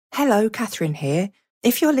Hello, Catherine here.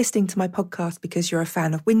 If you're listening to my podcast because you're a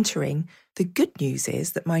fan of wintering, the good news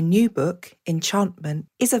is that my new book, Enchantment,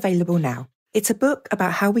 is available now. It's a book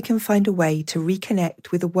about how we can find a way to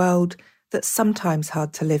reconnect with a world that's sometimes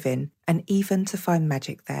hard to live in and even to find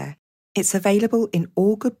magic there. It's available in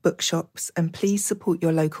all good bookshops, and please support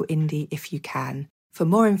your local indie if you can. For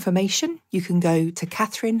more information, you can go to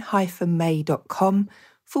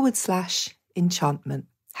catherine-may.com/enchantment.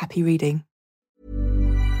 Happy reading.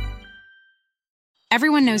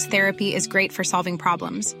 Everyone knows therapy is great for solving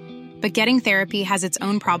problems, but getting therapy has its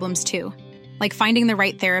own problems too, like finding the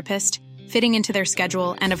right therapist, fitting into their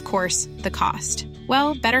schedule, and of course, the cost.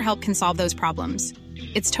 Well, BetterHelp can solve those problems.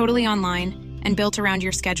 It's totally online and built around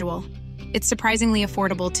your schedule. It's surprisingly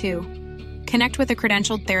affordable too. Connect with a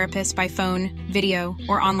credentialed therapist by phone, video,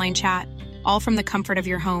 or online chat, all from the comfort of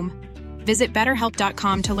your home. Visit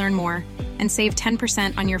BetterHelp.com to learn more and save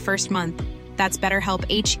 10% on your first month. That's BetterHelp,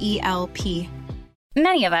 H-E-L-P.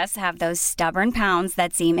 Many of us have those stubborn pounds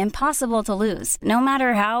that seem impossible to lose, no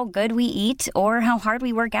matter how good we eat or how hard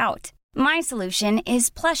we work out. My solution is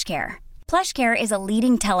PlushCare. PlushCare is a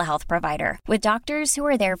leading telehealth provider with doctors who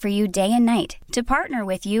are there for you day and night to partner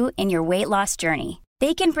with you in your weight loss journey.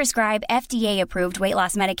 They can prescribe FDA-approved weight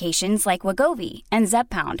loss medications like Wegovy and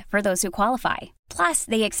Zepbound for those who qualify. Plus,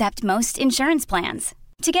 they accept most insurance plans.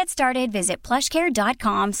 To get started, visit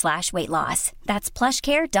plushcare.com/weightloss. That's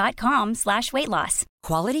plushcare.com/weightloss.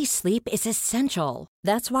 Quality sleep is essential.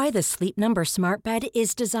 That's why the Sleep Number Smart Bed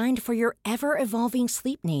is designed for your ever-evolving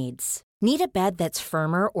sleep needs. Need a bed that's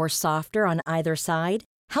firmer or softer on either side?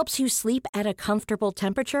 Helps you sleep at a comfortable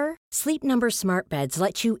temperature? Sleep Number Smart Beds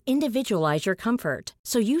let you individualize your comfort,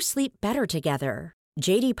 so you sleep better together.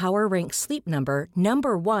 J.D. Power ranks Sleep Number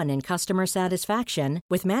number 1 in customer satisfaction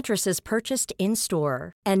with mattresses purchased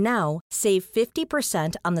in-store. And now, save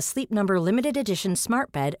 50% on the Sleep Number Limited Edition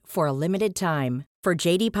Smart Bed for a limited time. For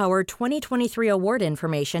J.D. Power 2023 award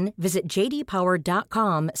information, visit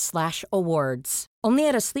jdpower.com/awards. Only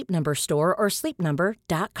at a Sleep Number store or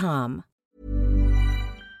sleepnumber.com.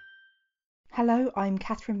 Hello, I'm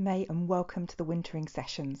Catherine May, and welcome to the Wintering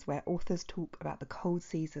Sessions, where authors talk about the cold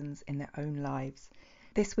seasons in their own lives.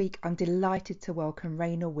 This week, I'm delighted to welcome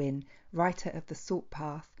Raynor Winn, writer of The Salt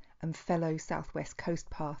Path and fellow Southwest Coast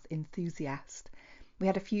Path enthusiast. We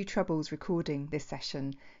had a few troubles recording this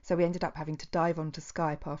session, so we ended up having to dive onto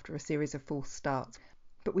Skype after a series of false starts.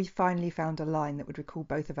 But we finally found a line that would recall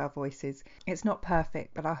both of our voices. It's not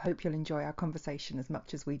perfect, but I hope you'll enjoy our conversation as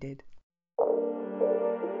much as we did.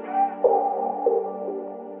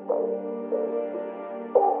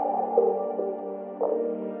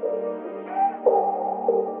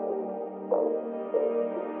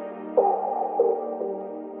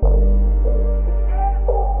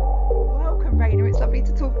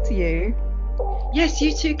 To talk to you. Yes,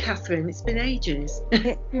 you too, Catherine. It's been ages.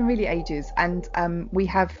 It's been really ages, and we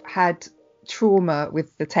have had trauma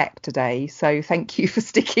with the tech today, so thank you for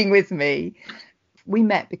sticking with me. We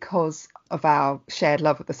met because of our shared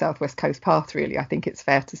love of the Southwest Coast Path, really. I think it's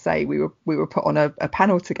fair to say we were put on a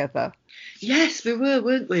panel together. Yes, we were,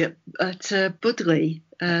 weren't we, at Budley?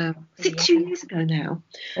 I think 2 years ago now.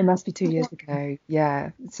 It must be 2 years ago, yeah.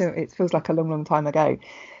 So it feels like a long, long time ago.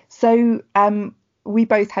 So we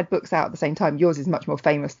both had books out at the same time. Yours is much more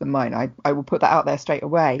famous than mine. I will put that out there straight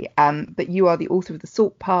away. But you are the author of The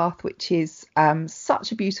Salt Path, which is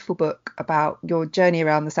such a beautiful book about your journey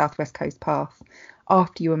around the Southwest Coast Path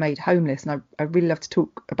after you were made homeless. And I really love to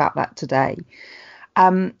talk about that today.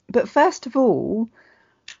 But first of all,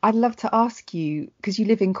 I'd love to ask you, because you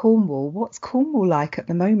live in Cornwall, what's Cornwall like at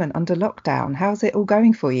the moment under lockdown? How's it all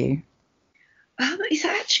going for you? It's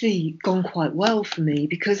actually gone quite well for me,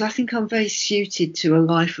 because I think I'm very suited to a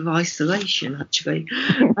life of isolation, actually.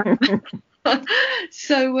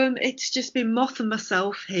 So it's just been Moth and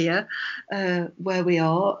myself here, where we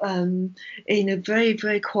are, in a very,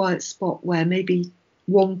 very quiet spot where maybe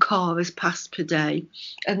one car has passed per day,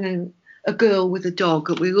 and then a girl with a dog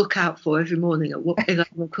that we look out for every morning at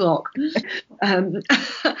 11 o'clock. And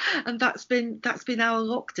that's been our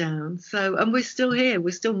lockdown. So, and we're still here.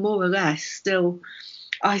 We're still more or less still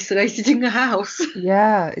isolated in the house.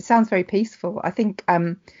 Yeah, it sounds very peaceful. I think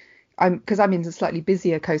because I'm in a slightly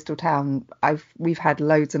busier coastal town, we've had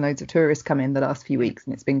loads and loads of tourists come in the last few weeks,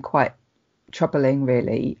 and it's been quite troubling,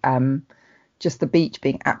 really. Just the beach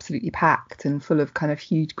being absolutely packed and full of kind of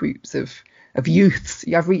huge groups of youths.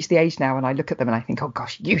 I've reached the age now and I look at them and I think, oh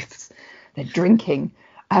gosh, youths, they're drinking.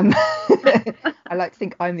 I like to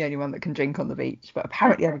think I'm the only one that can drink on the beach, but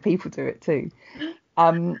apparently other people do it too.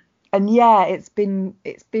 And yeah, it's been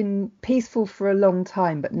peaceful for a long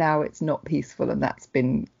time, but now it's not peaceful, and that's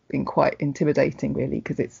been been quite intimidating, really,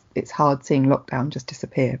 because it's hard seeing lockdown just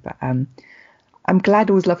disappear. But I'm glad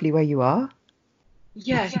all's lovely where you are.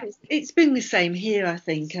 Yes, it's been the same here, I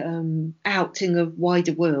think. Out in the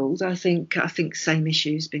wider world, I think same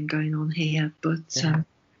issues been going on here,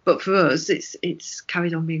 but for us, it's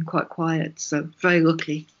carried on being quite quiet. So very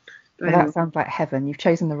lucky. Well, that sounds like heaven. You've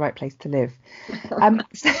chosen the right place to live.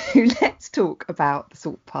 So let's talk about The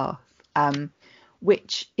Salt Path,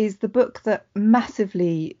 which is the book that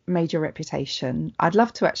massively made your reputation. I'd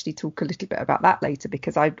love to actually talk a little bit about that later,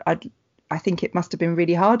 because I think it must have been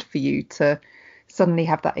really hard for you to suddenly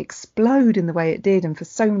have that explode in the way it did, and for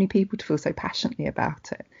so many people to feel so passionately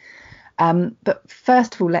about it. But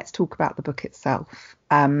first of all, let's talk about the book itself.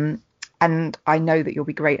 And I know that you'll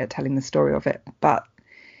be great at telling the story of it, but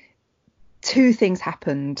two things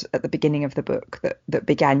happened at the beginning of the book that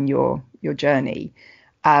began your journey.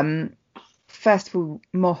 First of all,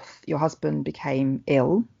 Moth, your husband, became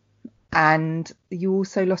ill, and you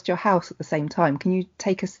also lost your house at the same time. Can you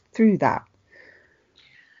take us through that?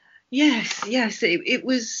 Yes. It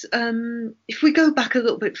was. If we go back a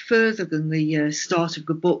little bit further than the start of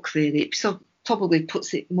the book, really, it probably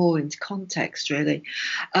puts it more into context. Really,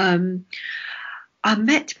 I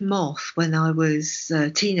met Moth when I was a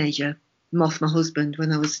teenager. Moth, my husband,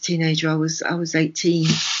 when I was a teenager. I was 18,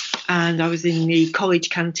 and I was in the college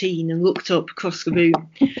canteen and looked up across the room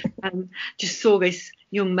and just saw this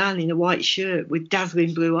young man in a white shirt with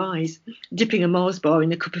dazzling blue eyes dipping a Mars bar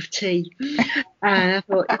in a cup of tea. And I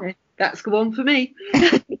thought, that's the one for me.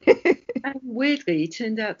 And weirdly, it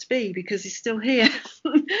turned out to be, because he's still here.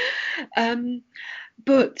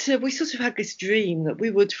 But we sort of had this dream that we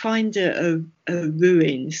would find a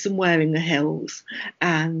ruin somewhere in the hills,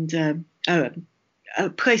 and a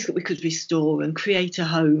place that we could restore and create a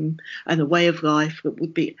home and a way of life that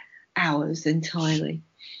would be ours entirely.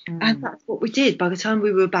 And that's what we did. By the time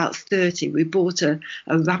we were about 30, we bought a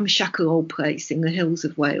ramshackle old place in the hills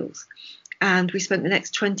of Wales, and we spent the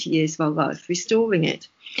next 20 years of our life restoring it.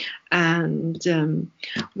 And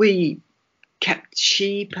we kept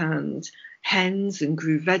sheep and hens and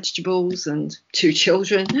grew vegetables and 2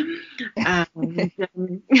 children. And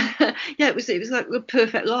it was like the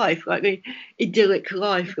perfect life, like the idyllic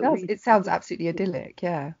life. It sounds absolutely idyllic,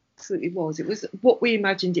 yeah. Absolutely was. It was what we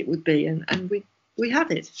imagined it would be, and we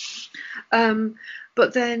had it.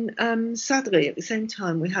 But then, sadly, at the same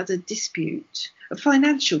time, we had a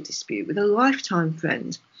financial dispute with a lifetime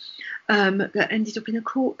friend that ended up in a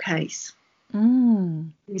court case.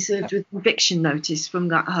 We served with eviction notice from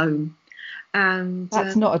that home. And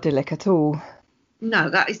that's not idyllic at all. No,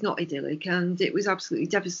 that is not idyllic, and it was absolutely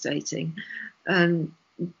devastating. And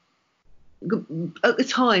at the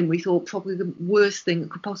time, we thought probably the worst thing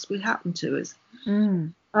that could possibly happen to us.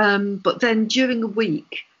 But then during a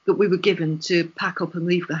week that we were given to pack up and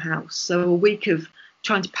leave the house, so a week of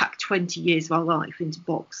trying to pack 20 years of our life into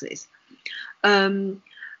boxes, then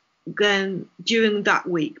during that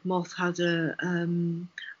week, Moth had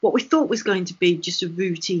what we thought was going to be just a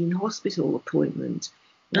routine hospital appointment,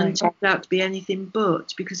 and it turned out to be anything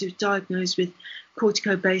but, because he was diagnosed with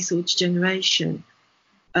corticobasal degeneration,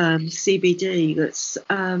 CBD. That's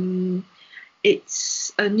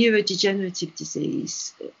it's a neurodegenerative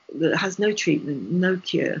disease that has no treatment, no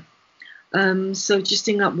cure. So just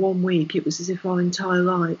in that 1 week, it was as if our entire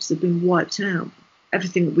lives had been wiped out.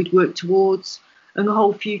 Everything that we'd worked towards and the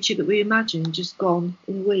whole future that we imagined just gone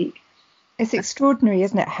in a week. It's extraordinary,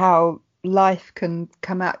 isn't it, how life can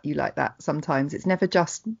come at you like that sometimes. It's never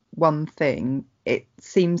just one thing. It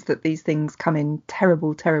seems that these things come in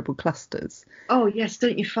terrible, terrible clusters. Oh, yes,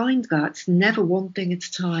 don't you find that? It's never one thing at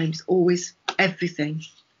a time. It's always everything.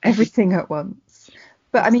 Everything at once.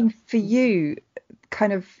 But I mean, for you,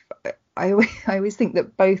 kind of, I always think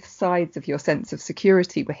that both sides of your sense of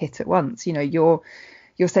security were hit at once. You know, your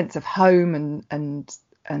sense of home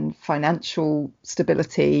and financial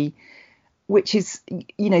stability, which is,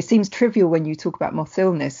 you know, seems trivial when you talk about Moth's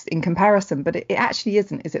illness in comparison, but it actually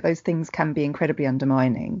isn't, is it? Those things can be incredibly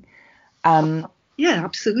undermining. Yeah,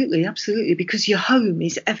 absolutely, because your home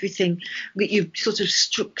is everything that you sort of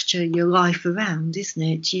structure your life around, isn't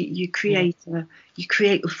it? You create the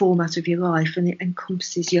format of your life, and it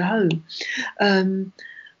encompasses your home.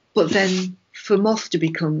 But then for Moth to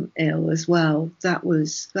become ill as well, that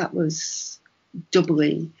was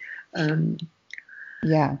doubly.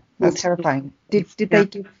 Yeah, that's terrifying. Did they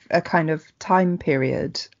give a kind of time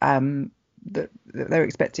period that they're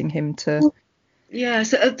expecting him to? Yeah,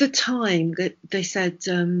 so at the time they said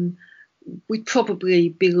we'd probably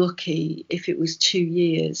be lucky if it was 2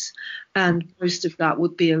 years, and most of that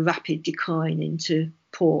would be a rapid decline into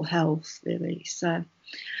poor health, really. So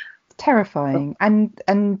terrifying.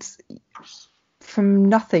 And from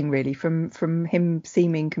nothing really, from him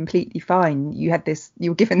seeming completely fine, you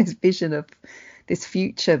were given this vision of this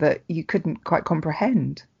future that you couldn't quite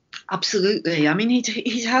comprehend. Absolutely. I mean,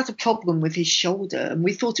 he'd had a problem with his shoulder, and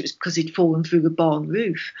we thought it was because he'd fallen through the barn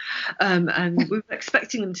roof. And we were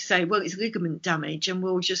expecting him to say, well, it's ligament damage and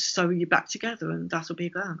we'll just sew you back together and that'll be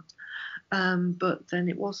that. But then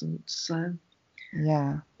it wasn't. So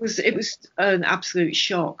yeah, it was an absolute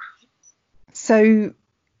shock. So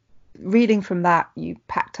reading from that, you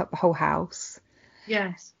packed up the whole house.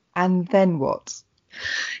 Yes. And then what?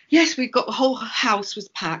 Yes, the whole house was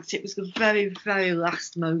packed. It was the very, very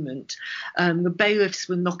last moment. The bailiffs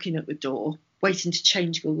were knocking at the door, waiting to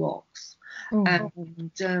change the locks. Oh.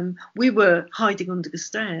 And we were hiding under the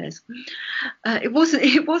stairs. It wasn't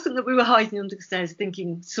that we were hiding under the stairs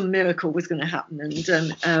thinking some miracle was going to happen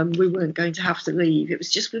and we weren't going to have to leave. It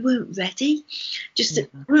was just we weren't ready. We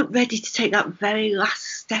weren't ready to take that very last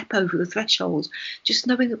step over the threshold, just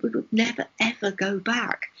knowing that we would never, ever go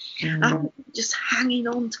back. And just hanging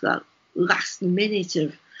on to that last minute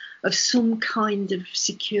of some kind of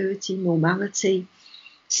security, normality,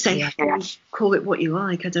 safety, call it what you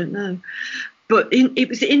like, I don't know. But it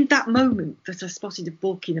was in that moment that I spotted a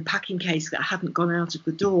book in a packing case that hadn't gone out of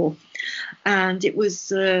the door. And it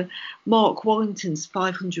was Mark Wallington's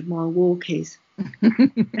 500-Mile Walkies.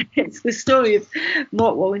 It's the story of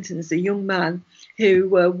Mark Wallington as a young man who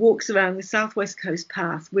walks around the southwest coast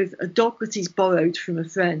path with a dog that he's borrowed from a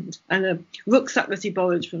friend and a rucksack that he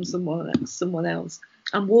borrowed from someone else,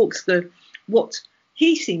 and walks what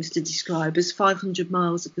he seems to describe as 500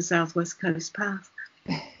 miles of the southwest coast path.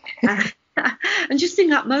 And just in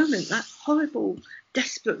that moment, that horrible,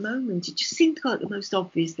 desperate moment, it just seemed like the most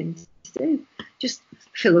obvious thing to do. Just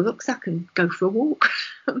fill a rucksack and go for a walk.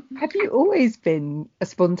 Have you always been a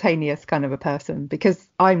spontaneous kind of a person? Because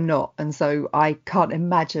I'm not, and so I can't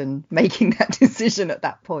imagine making that decision at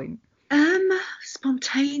that point.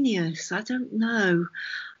 Spontaneous? I don't know.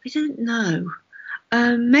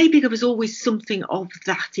 Maybe there was always something of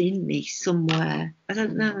that in me somewhere. I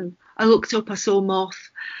don't know. I looked up, I saw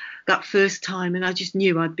Moth that first time, and I just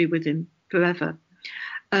knew I'd be with him forever.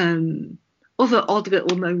 Other odd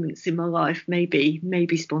little moments in my life,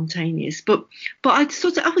 maybe spontaneous, but I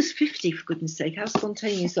was 50, for goodness sake. How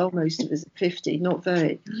spontaneous almost it was at 50, not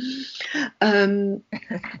very.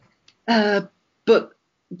 But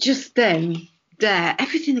just then,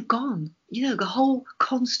 everything had gone. The whole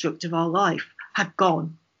construct of our life had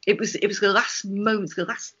gone. It was the last moments, the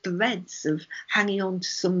last threads of hanging on to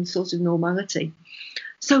some sort of normality.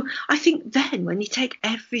 So I think then when you take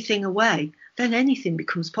everything away, then anything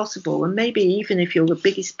becomes possible. And maybe even if you're the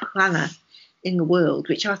biggest planner in the world,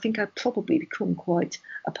 which I think I've probably become quite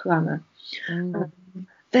a planner,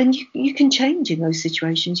 then you can change in those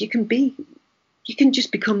situations. You can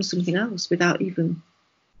just become something else without even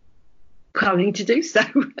planning to do so.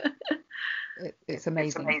 It's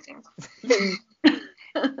amazing.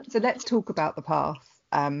 So let's talk about the path,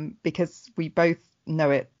 because we both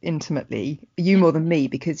know it intimately, you more than me,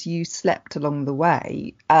 because you slept along the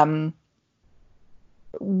way.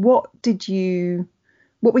 What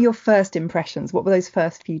were your first impressions? What were those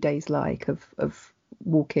first few days like of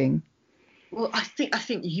walking? Well, I think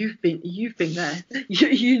you've been there.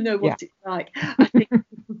 You know what it's like. I think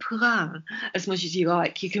you can plan as much as you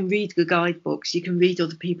like. You can read the guidebooks, you can read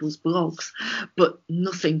other people's blogs, but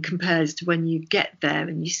nothing compares to when you get there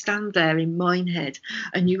and you stand there in Minehead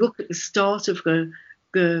and you look at the start of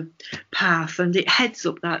the path and it heads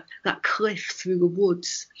up that cliff through the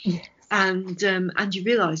woods. Yes. And you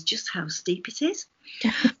realise just how steep it is.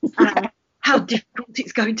 How difficult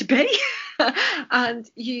it's going to be. And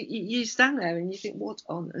you stand there and you think, what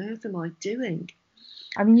on earth am I doing?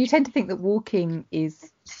 I mean, you tend to think that walking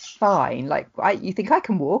is fine. Like, you think I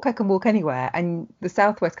can walk anywhere. And the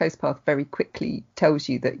Southwest Coast Path very quickly tells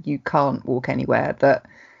you that you can't walk anywhere, that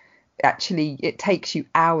actually it takes you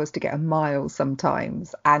hours to get a mile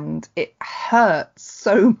sometimes, and it hurts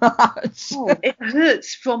so much. Oh, it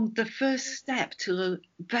hurts from the first step to the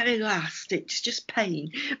very last. It's just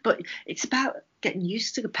pain, but it's about getting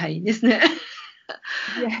used to the pain, isn't it?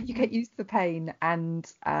 Yeah, you get used to the pain,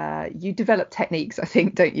 and you develop techniques, I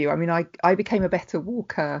think, don't you? I mean, I became a better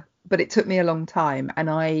walker, but it took me a long time, and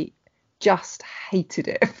I just hated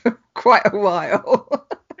it for quite a while.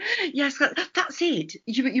 Yes, that's it.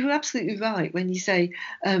 You were absolutely right when you say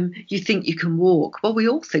you think you can walk. Well, we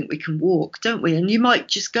all think we can walk, don't we? And you might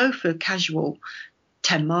just go for a casual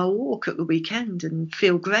 10-mile walk at the weekend and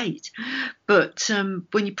feel great. But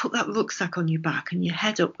when you put that rucksack on your back and you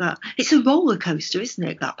head up that, it's a roller coaster, isn't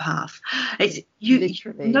it, that path? It's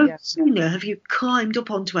no sooner have you climbed up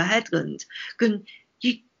onto a headland than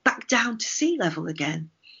you back down to sea level again.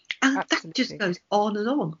 And that just goes on and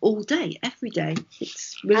on all day, every day.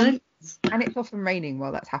 It's relentless. And it's often raining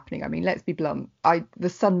while that's happening. I mean, let's be blunt. The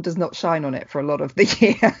sun does not shine on it for a lot of the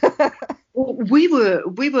year. Well, we were.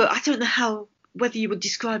 I don't know whether you would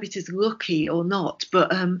describe it as lucky or not,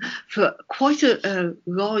 but for quite a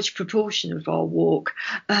large proportion of our walk,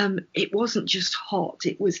 it wasn't just hot;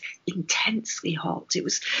 it was intensely hot. It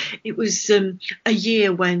was a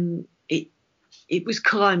year when it was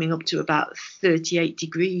climbing up to about 38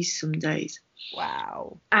 degrees some days.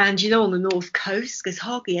 Wow. And on the north coast, there's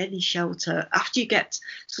hardly any shelter. After you get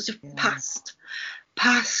sort of past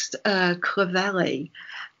Clovelly,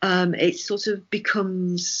 it sort of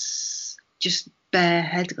becomes just bare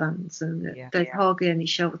headlands, and there's hardly any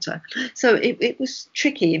shelter. So it was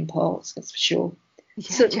tricky in parts, that's for sure.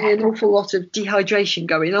 Certainly an awful lot of dehydration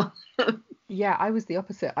going on. Yeah, I was the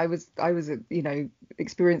opposite. I was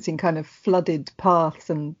experiencing kind of flooded paths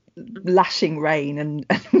and lashing rain and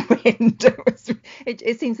wind.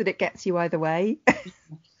 It seems that it gets you either way.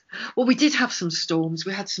 Well, we did have some storms.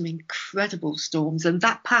 We had some incredible storms, and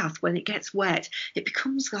that path, when it gets wet, it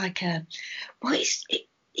becomes like it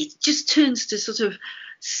just turns to sort of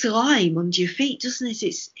slime under your feet, doesn't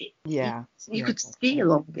it? You could ski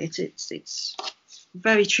along it. It's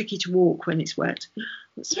very tricky to walk when it's wet.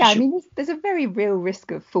 I mean, there's a very real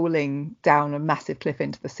risk of falling down a massive cliff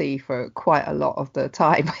into the sea for quite a lot of the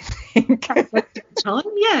time, I think.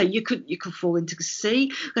 You could fall into the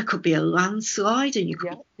sea. There could be a landslide, and you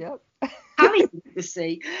could carried into the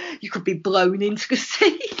sea. You could be blown into the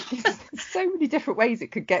sea. There's so many different ways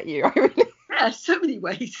it could get you. So many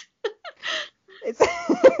ways.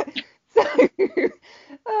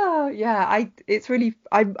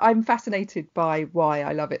 I'm fascinated by why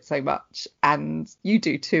I love it so much, and you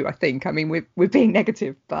do too, I think. I mean, we're being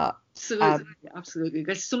negative, but absolutely.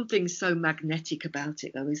 There's something so magnetic about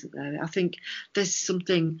it, though, isn't there? I think there's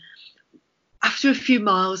something, after a few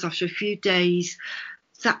miles, after a few days,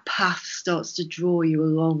 that path starts to draw you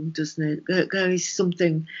along, doesn't it? There is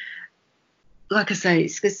something, like I say,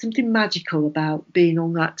 there's something magical about being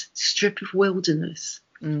on that strip of wilderness.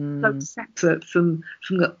 So separate from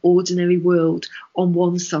the ordinary world on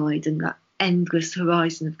one side and that endless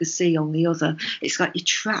horizon of the sea on the other. It's like you're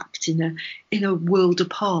trapped in a world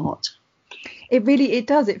apart. It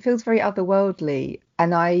does. It feels very otherworldly,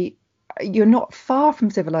 and you're not far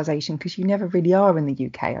from civilization, because you never really are in the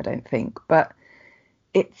UK, I don't think, but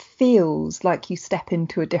it feels like you step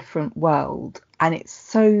into a different world, and it's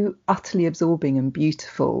so utterly absorbing and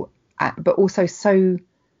beautiful, but also so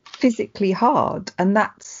physically hard, and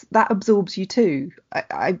that absorbs you too.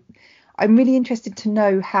 I'm really interested to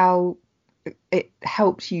know how it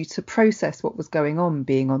helped you to process what was going on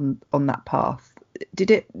being on that path.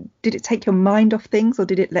 Did it take your mind off things, or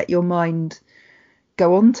did it let your mind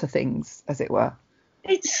go on to things, as it were?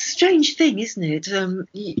 It's a strange thing, isn't it?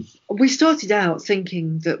 We started out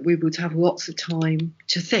thinking that we would have lots of time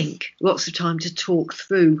to think, lots of time to talk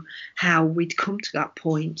through how we'd come to that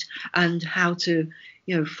point and how to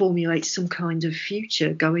formulate some kind of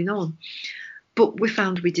future going on. But we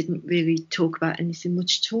found we didn't really talk about anything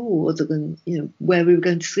much at all, other than where we were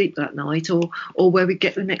going to sleep that night, or where we'd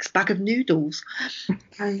get the next bag of noodles.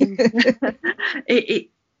 And it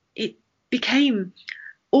became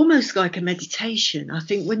almost like a meditation. I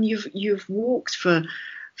think when you've walked for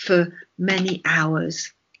many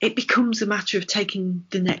hours, it becomes a matter of taking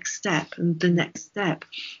the next step and the next step,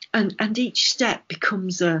 and each step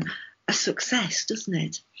becomes a success, doesn't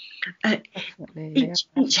it?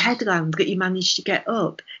 Each headland that you manage to get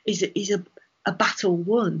up is a battle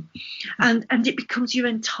won, and it becomes your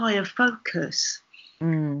entire focus.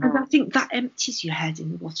 And I think that empties your head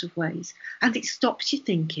in a lot of ways, and it stops you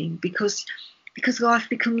thinking, because life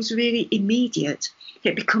becomes really immediate.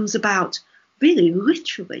 It becomes about, really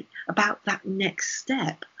literally, about that next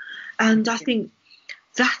step. And I think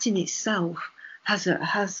that in itself has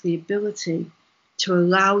the ability to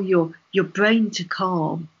allow your brain to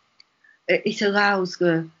calm. It allows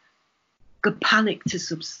the panic to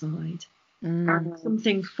subside, and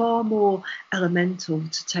something far more elemental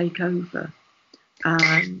to take over.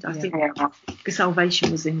 And I think the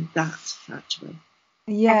salvation was in that, actually.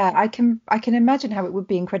 Yeah, I can imagine how it would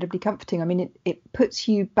be incredibly comforting. I mean, it puts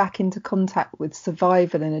you back into contact with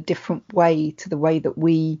survival in a different way to the way that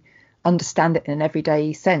we understand it in an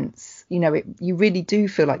everyday sense. You really do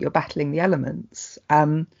feel like you're battling the elements.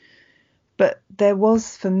 But But there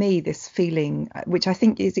was for me this feeling, which I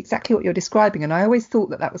think is exactly what you're describing. And I always thought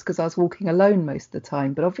that was because I was walking alone most of the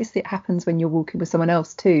time. But obviously it happens when you're walking with someone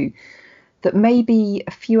else too, that maybe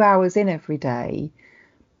a few hours in every day,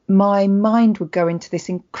 my mind would go into this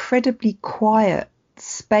incredibly quiet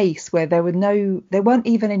space where there weren't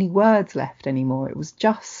even any words left anymore. It was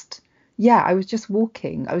just, I was just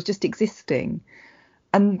walking. I was just existing.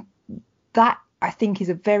 And that, I think, is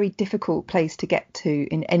a very difficult place to get to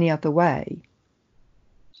in any other way.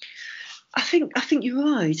 I think you're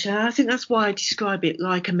right. I think that's why I describe it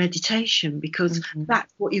like a meditation, because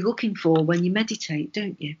that's what you're looking for when you meditate,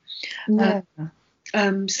 don't you? Yeah.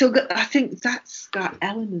 So I think that's that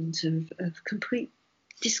element of complete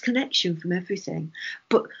disconnection from everything.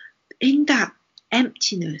 But in that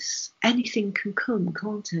emptiness, anything can come,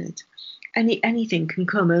 can't it? Anything can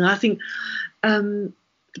come. And I think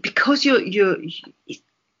because you're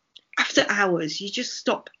after hours, you just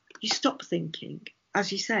stop thinking. As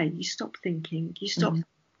you say, you stop thinking, you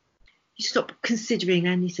stop considering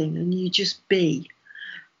anything, and you just be.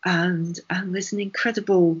 And there's an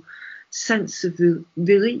incredible sense of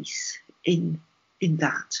release in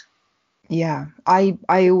that. Yeah, I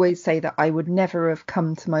always say that I would never have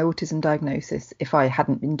come to my autism diagnosis if I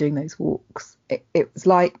hadn't been doing those walks. It was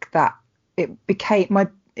like that. It became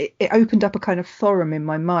it opened up a kind of forum in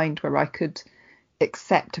my mind where I could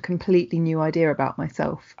accept a completely new idea about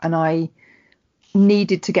myself, and I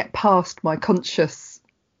needed to get past my conscious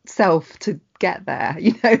self to get there.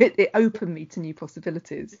 It opened me to new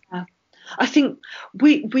possibilities. Yeah. I think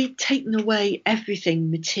we've taken away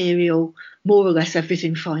everything material, more or less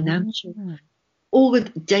everything financial. All the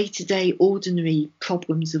day-to-day ordinary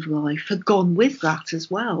problems of life had gone with that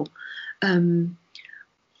as well.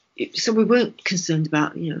 So we weren't concerned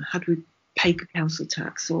about, had we paid the council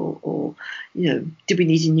tax or did we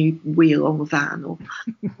need a new wheel on the van or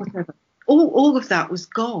whatever. All of that was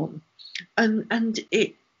gone, and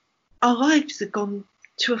our lives had gone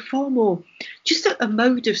to a far more just a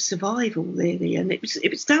mode of survival, really, and it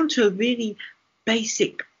was down to a really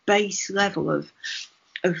basic base level of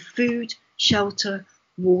food, shelter,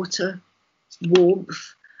 water,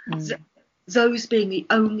 warmth. Those being the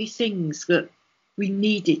only things that we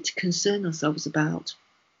needed to concern ourselves about.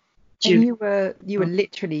 And you were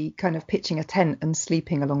literally kind of pitching a tent and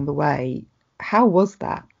sleeping along the way. How was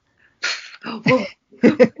that? Well,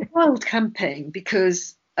 wild camping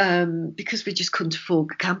because we just couldn't afford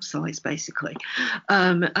the campsites, basically,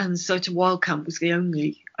 and so to wild camp was the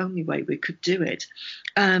only way we could do it.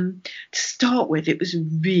 To start with, it was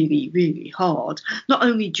really, really hard, not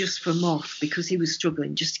only just for Moth, because he was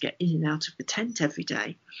struggling just to get in and out of the tent every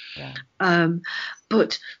day,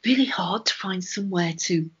 but really hard to find somewhere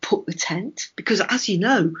to put the tent, because, as you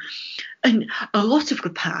know, and a lot of the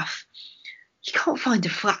path, you can't find a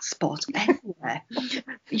flat spot anywhere.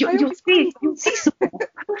 You'll see some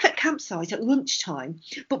perfect campsite at lunchtime,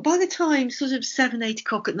 but by the time sort of 7-8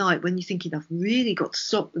 o'clock at night, when you're thinking, I've really got to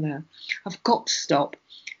stop now, I've got to stop,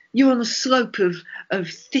 you're on a slope of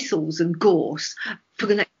thistles and gorse for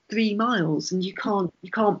the next 3 miles, and you can't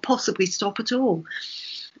possibly stop at all.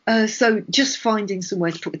 So just finding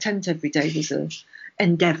somewhere to put a tent every day was an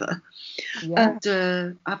endeavour. Yeah.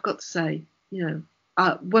 And I've got to say,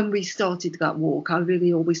 when we started that walk, I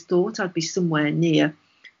really always thought I'd be somewhere near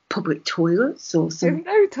public toilets or something.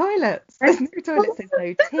 There's no toilets. There's no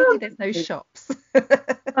tea, there's no shops.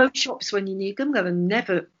 No shops when you need them. There are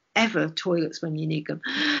never, ever toilets when you need them.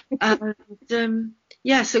 And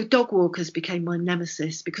so dog walkers became my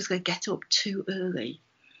nemesis because they get up too early.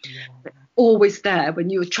 Yeah. Always there when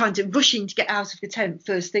you were trying to rush in to get out of the tent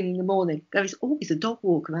first thing in the morning. There is always a dog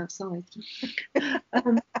walker outside.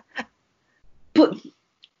 But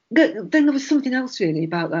then there was something else really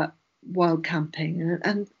about that wild camping,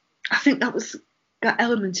 and I think that was that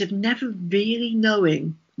element of never really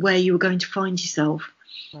knowing where you were going to find yourself.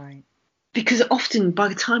 Right. Because often by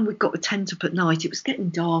the time we got the tent up at night, it was getting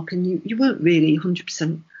dark, and you weren't really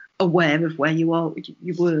 100% aware of where you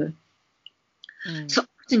were. So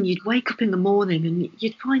often you'd wake up in the morning and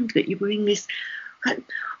you'd find that you were in this.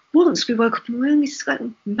 Once we woke up and we were in this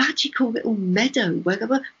magical little meadow where there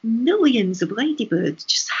were millions of ladybirds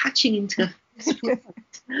just hatching into the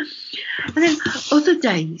And then other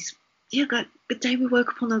days, like the day we woke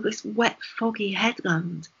up on this wet, foggy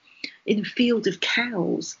headland in a field of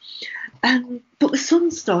cows, but the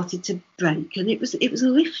sun started to break, and it was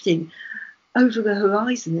lifting over the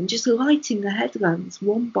horizon and just lighting the headlands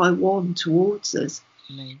one by one towards us.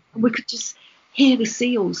 And we could just hear the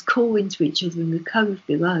seals call into each other in the cove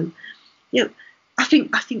below. I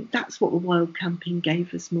think that's what the wild camping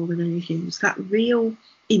gave us more than anything, was that real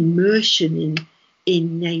immersion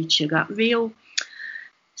in nature, that real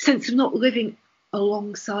sense of not living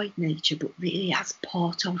alongside nature, but really as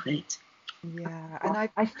part of it. Yeah, and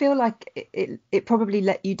I feel like it probably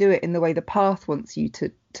let you do it in the way the path wants you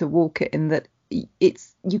to walk it, in that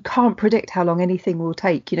you can't predict how long anything will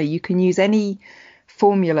take. You can use any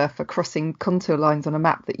formula for crossing contour lines on a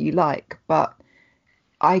map that you like, but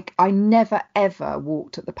I never ever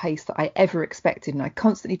walked at the pace that I ever expected, and I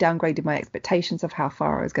constantly downgraded my expectations of how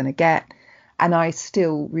far I was going to get, and I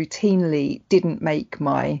still routinely didn't make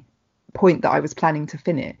my point that I was planning to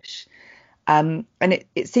finish. And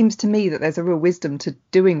it seems to me that there's a real wisdom to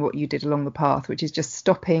doing what you did along the path, which is just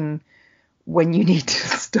stopping when you need to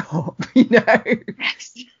stop,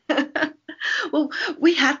 Yes. Well,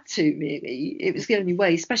 we had to, really. It was the only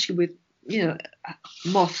way, especially with,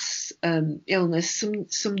 Moth's illness.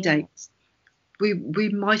 Some days we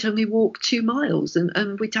might only walk 2 miles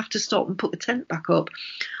and we'd have to stop and put the tent back up.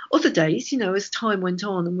 Other days, as time went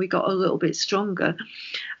on and we got a little bit stronger,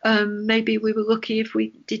 maybe we were lucky if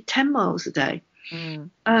we did 10 miles a day.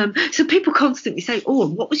 So people constantly say, "Oh,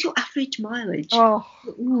 what was your average mileage?" Oh,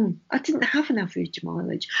 I didn't have an average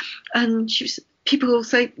mileage. And people will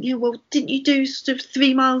say, "Well, didn't you do sort of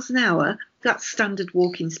 3 miles an hour? That's standard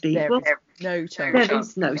walking speed." There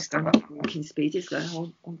is no standard walking speed, is there,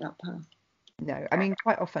 on that path? No, I mean,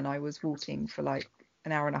 quite often I was walking for like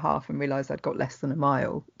an hour and a half and realised I'd got less than a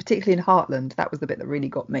mile, particularly in Heartland. That was the bit that really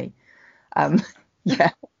got me.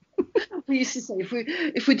 Yeah. We used to say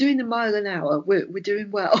if we're doing a mile an hour, we're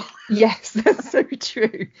doing well. Yes, that's so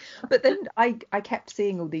true. But then I kept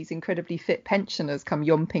seeing all these incredibly fit pensioners come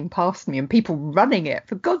yomping past me, and people running it.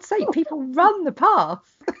 For God's sake, people run the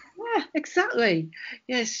path. Yeah, exactly.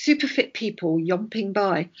 Yeah, super fit people yomping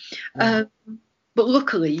by. Yeah. But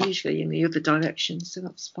luckily, usually in the other direction, so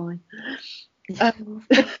that's fine.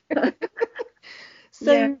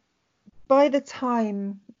 So yeah. By the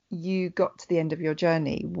time you got to the end of your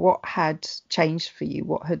journey, what had changed for you?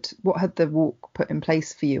 What had the walk put in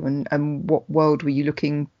place for you, and what world were you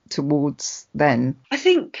looking towards then? I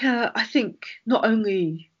think not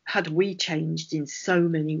only had we changed in so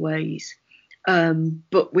many ways,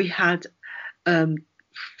 but we had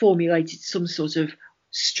formulated some sort of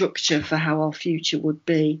structure for how our future would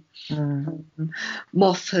be.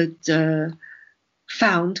 Moth had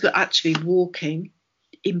found that actually walking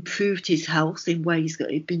improved his health in ways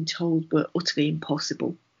that he'd been told were utterly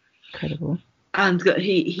impossible. Incredible. And that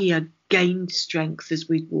he had gained strength as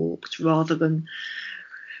we'd walked, rather than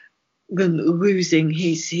losing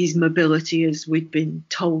his mobility as we'd been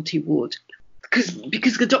told he would.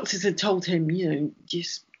 Because the doctors had told him,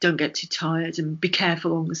 just don't get too tired and be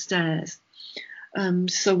careful on the stairs.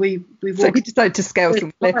 So we walked. So we decided to scale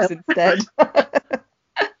some cliffs instead.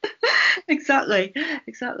 Exactly.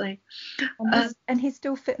 And he's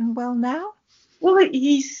still fitting well now? Well,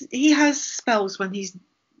 he has spells when he's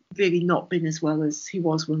really not been as well as he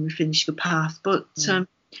was when we finished the path. But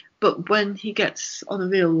when he gets on a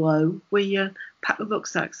real low, we pack the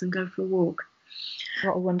rucksacks and go for a walk.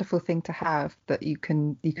 What a wonderful thing to have, that you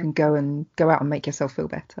can go out and make yourself feel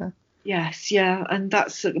better. Yes, yeah, and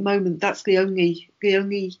that's at the moment that's the only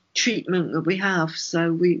treatment that we have.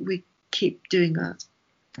 So we keep doing that.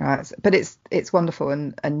 But it's wonderful,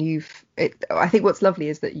 and I think what's lovely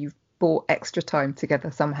is that you've bought extra time together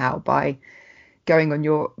somehow by going on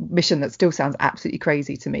your mission that still sounds absolutely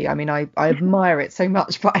crazy to me. I mean, I admire it so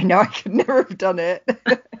much, but I know I could never have done it.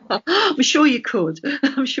 I'm sure you could.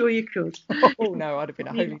 Oh no, I'd have been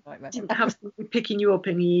a holy nightmare. Didn't have somebody picking you up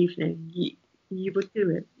in the evening. You would do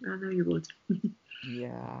it. I know you would.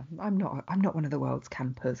 Yeah, I'm not one of the world's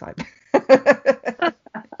campers.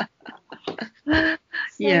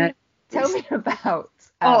 Yeah. Tell me about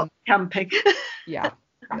camping. Yeah.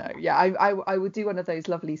 No, yeah, I would do one of those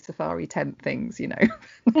lovely safari tent things, Not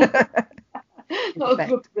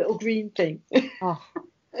a little green thing. Oh,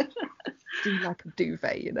 do like a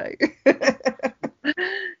duvet,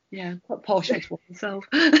 Yeah, quite partial to oneself.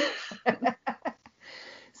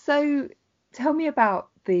 So tell me about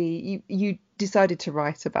you decided to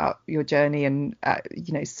write about your journey, and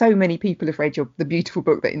so many people have read the beautiful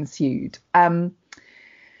book that ensued.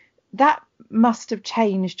 That must have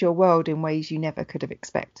changed your world in ways you never could have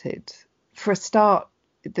expected. For a start,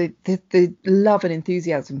 the love and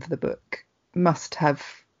enthusiasm for the book must have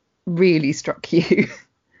really struck you.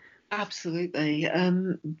 Absolutely. I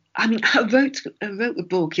mean, I wrote the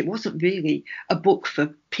book. It wasn't really a book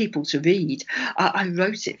for people to read. I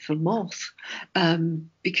wrote it for Moth,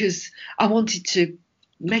 because I wanted to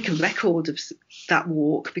make a record of that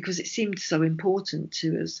walk, because it seemed so important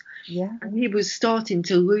to us. Yeah. And he was starting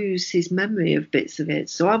to lose his memory of bits of it,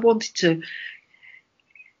 so I wanted to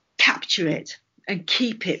capture it and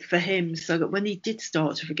keep it for him, so that when he did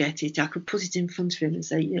start to forget it, I could put it in front of him and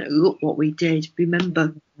say, look what we did.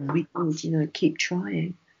 Remember what we did. Keep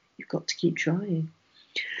trying. You've got to keep trying.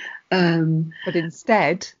 But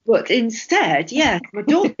instead, yeah, my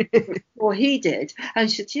daughter did before he did, and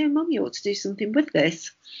she said, Mum, you ought to do something with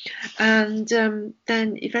this. And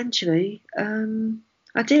then eventually,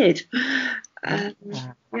 I did. Yeah.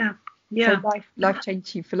 So life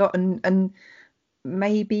changed you for a lot, and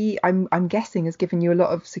maybe I'm guessing has given you a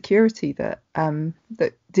lot of security that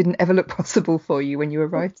that didn't ever look possible for you when you were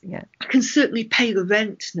writing it. I can certainly pay the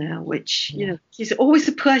rent now, which is always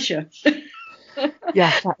a pleasure.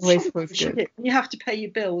 Yeah, that always feels good. You have to pay your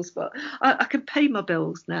bills, but I can pay my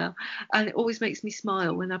bills now, and it always makes me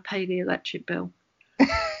smile when I pay the electric bill.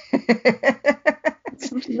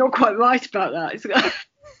 Something not quite right about that.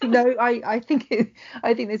 No, I think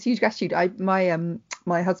there's huge gratitude.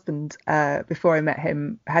 My husband, before I met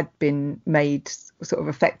him, had been made sort of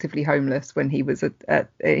effectively homeless when he was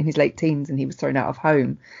in his late teens, and he was thrown out of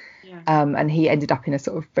home. Yeah. And he ended up in a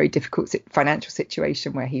sort of very difficult financial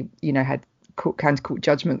situation where he, had court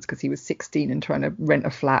judgments because he was 16 and trying to rent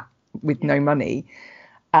a flat with no money.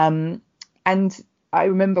 And I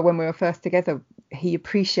remember when we were first together, he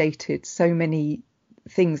appreciated so many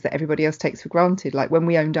things that everybody else takes for granted. Like when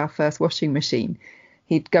we owned our first washing machine,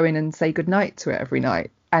 he'd go in and say goodnight to it every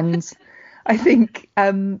night. And I think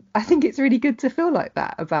it's really good to feel like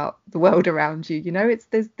that about the world around you.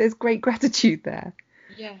 There's great gratitude there.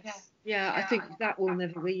 Yes. Yeah, I think that will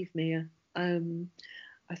never leave me.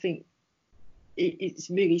 I think it's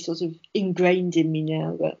really sort of ingrained in me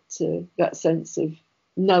now, that sense of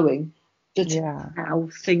knowing that how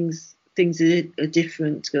things are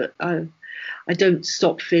different. That I don't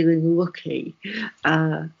stop feeling lucky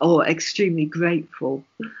or extremely grateful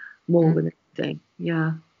more than anything.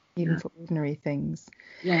 Yeah. Even for ordinary things.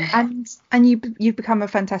 Yeah. And you've become a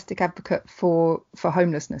fantastic advocate for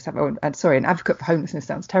homelessness. An advocate for homelessness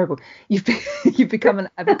sounds terrible. You've become an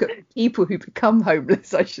advocate for people who become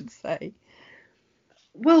homeless, I should say.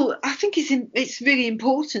 Well, I think it's really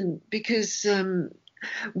important because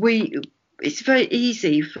it's very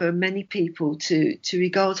easy for many people to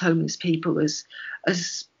regard homeless people as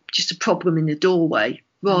just a problem in the doorway,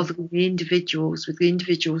 rather than the individuals with the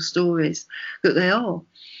individual stories that they are.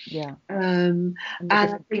 Yeah. And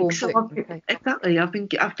I think exactly. I've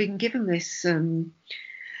been given this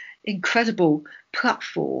incredible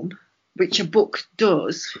platform, which a book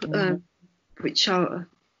does, which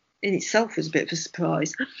in itself was a bit of a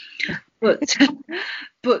surprise.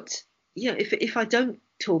 But if I don't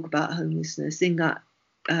talk about homelessness in that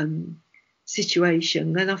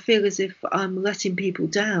situation, then I feel as if I'm letting people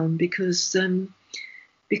down, because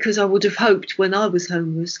I would have hoped when I was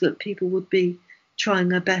homeless that people would be trying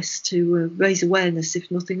their best to raise awareness,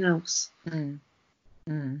 if nothing else.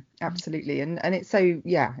 Absolutely, and it's so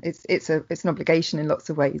it's an obligation in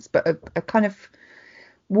lots of ways, but a kind of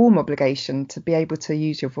warm obligation to be able to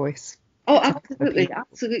use your voice. Oh, absolutely,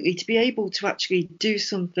 to be able to actually do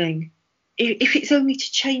something, if it's only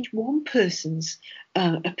to change one person's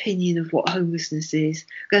opinion of what homelessness is,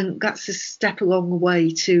 then that's a step along the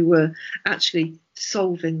way to actually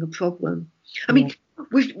solving the problem. I mean,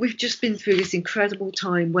 we've just been through this incredible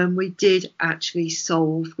time when we did actually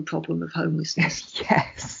solve the problem of homelessness.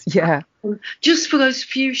 Yes, yeah. Just for those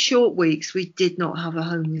few short weeks, we did not have a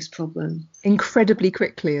homeless problem. Incredibly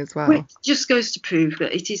quickly as well. Which just goes to prove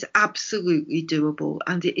that it is absolutely doable,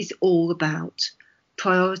 and it is all about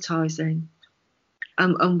prioritising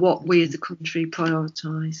and what we as a country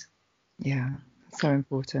prioritise. Yeah. So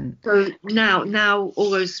important. So now all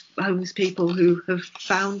those homeless people who have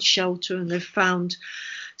found shelter and they've found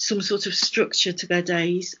some sort of structure to their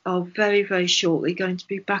days are very, very shortly going to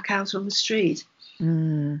be back out on the street.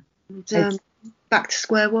 And, back to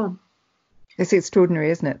square one. It's extraordinary,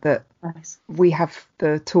 isn't it, that we have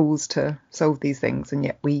the tools to solve these things and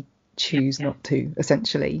yet we choose not to,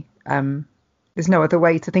 essentially. There's no other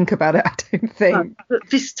way to think about it, I don't think. But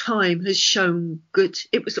this time has shown good.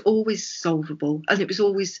 It was always solvable, and it was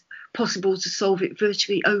always possible to solve it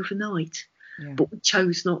virtually overnight. Yeah. But we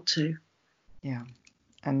chose not to. Yeah,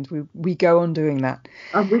 and we go on doing that.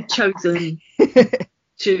 And we've chosen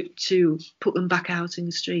to put them back out in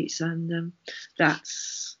the streets, and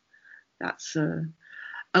that's a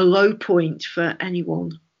low point for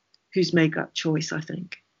anyone who's made that choice, I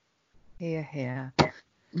think. Hear.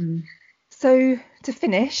 So to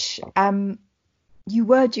finish, you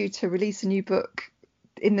were due to release a new book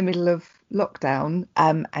in the middle of lockdown,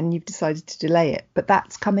 and you've decided to delay it, but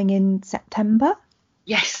that's coming in September?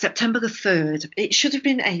 Yes, September the 3rd. It should have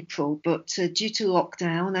been April, but due to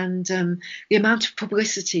lockdown and the amount of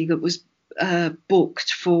publicity that was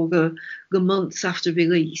booked for the months after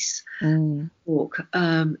release book,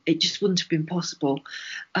 it just wouldn't have been possible.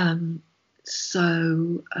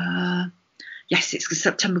 Yes, it's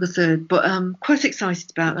September the 3rd, but I'm quite excited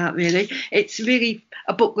about that, really. It's really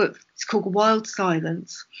a book that's called Wild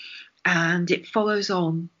Silence, and it follows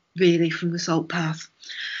on, really, from the Salt Path.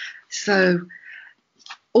 So,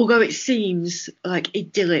 although it seems like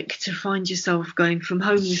idyllic to find yourself going from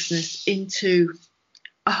homelessness into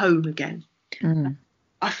a home again,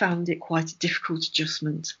 I found it quite a difficult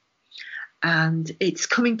adjustment. And it's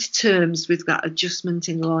coming to terms with that adjustment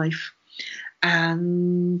in life,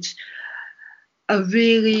 and a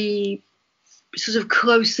really sort of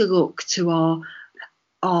closer look to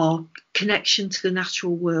our connection to the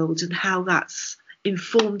natural world and how that's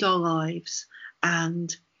informed our lives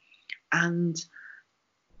and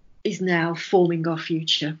is now forming our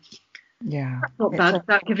future. Yeah. Not bad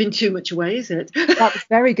without giving too much away, is it? That was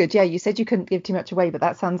very good. Yeah, you said you couldn't give too much away, but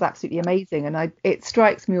that sounds absolutely amazing. And it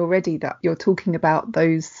strikes me already that you're talking about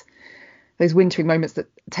those wintering moments that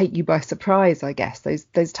take you by surprise, I guess.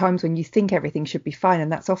 Those times when you think everything should be fine,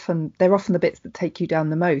 and they're often the bits that take you down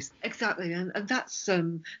the most. Exactly, and that's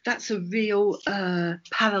a real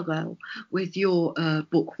parallel with your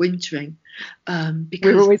book Wintering.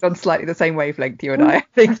 Because we're always on slightly the same wavelength, you and I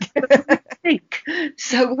think.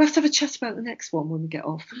 So we'll have to have a chat about the next one when we get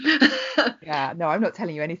off. Yeah, no, I'm not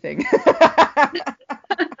telling you anything.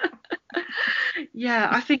 Yeah,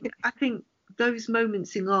 I think those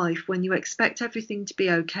moments in life when you expect everything to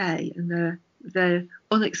be okay and they're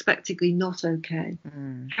unexpectedly not okay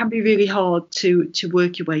can be really hard to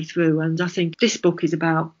work your way through. And I think this book is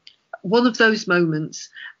about one of those moments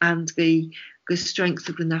and the strength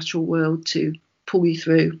of the natural world to pull you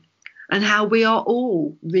through, and how we are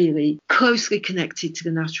all really closely connected to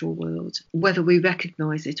the natural world, whether we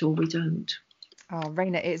recognise it or we don't. Oh,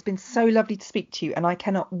 Raynor, it's been so lovely to speak to you, and I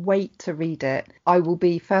cannot wait to read it. I will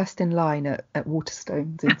be first in line at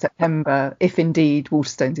Waterstones in September, if indeed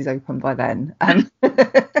Waterstones is open by then.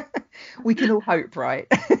 We can all hope, right?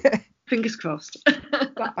 Fingers crossed.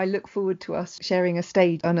 But I look forward to us sharing a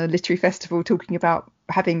stage on a literary festival talking about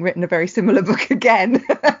having written a very similar book again.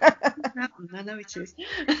 I know it is.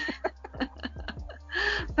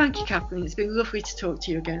 Thank you, Kathleen. It's been lovely to talk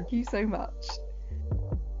to you again. Thank you so much.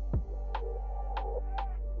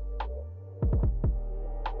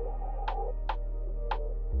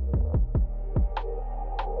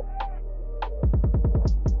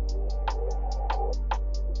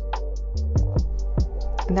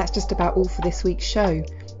 And that's just about all for this week's show.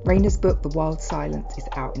 Raynor's book, The Wild Silence, is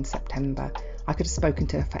out in September. I could have spoken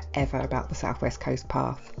to her forever about the South West Coast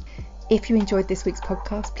Path. If you enjoyed this week's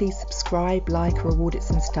podcast, please subscribe, like, or award it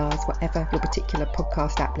some stars, whatever your particular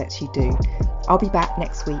podcast app lets you do. I'll be back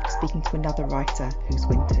next week speaking to another writer who's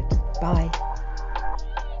wintered. Bye.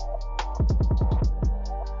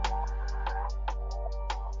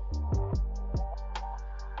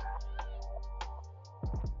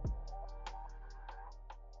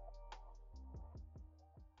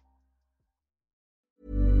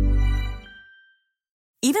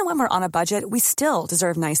 Even when we're on a budget, we still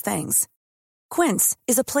deserve nice things. Quince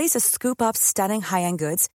is a place to scoop up stunning high-end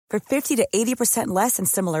goods for 50 to 80% less than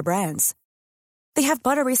similar brands. They have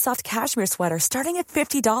buttery soft cashmere sweaters starting at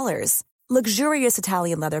 $50, luxurious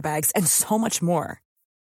Italian leather bags, and so much more.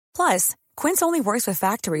 Plus, Quince only works with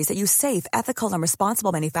factories that use safe, ethical, and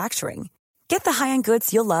responsible manufacturing. Get the high-end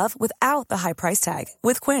goods you'll love without the high price tag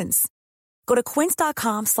with Quince. Go to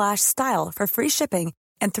quince.com/style for free shipping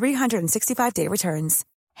and 365-day returns.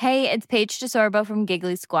 Hey, it's Paige DeSorbo from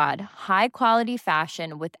Giggly Squad. High quality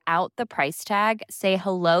fashion without the price tag. Say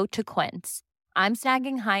hello to Quince. I'm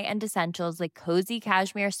snagging high-end essentials like cozy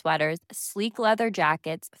cashmere sweaters, sleek leather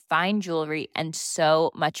jackets, fine jewelry, and so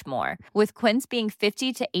much more. With Quince being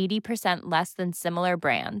 50 to 80% less than similar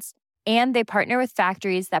brands. And they partner with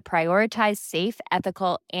factories that prioritize safe,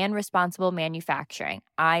 ethical, and responsible manufacturing.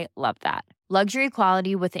 I love that. Luxury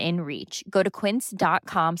quality within reach. Go to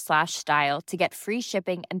quince.com/style to get free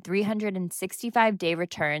shipping and 365-day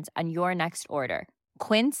returns on your next order.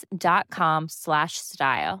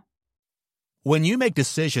 Quince.com/style. When you make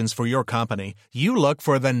decisions for your company, you look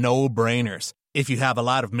for the no-brainers. If you have a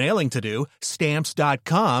lot of mailing to do,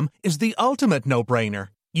 Stamps.com is the ultimate no-brainer.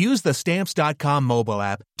 Use the Stamps.com mobile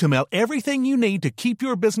app to mail everything you need to keep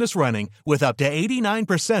your business running with up to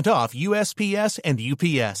 89% off USPS and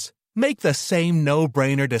UPS. Make the same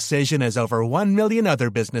no-brainer decision as over 1 million other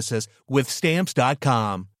businesses with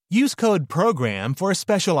Stamps.com. Use code PROGRAM for a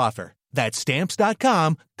special offer. That's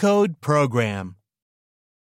Stamps.com, code PROGRAM.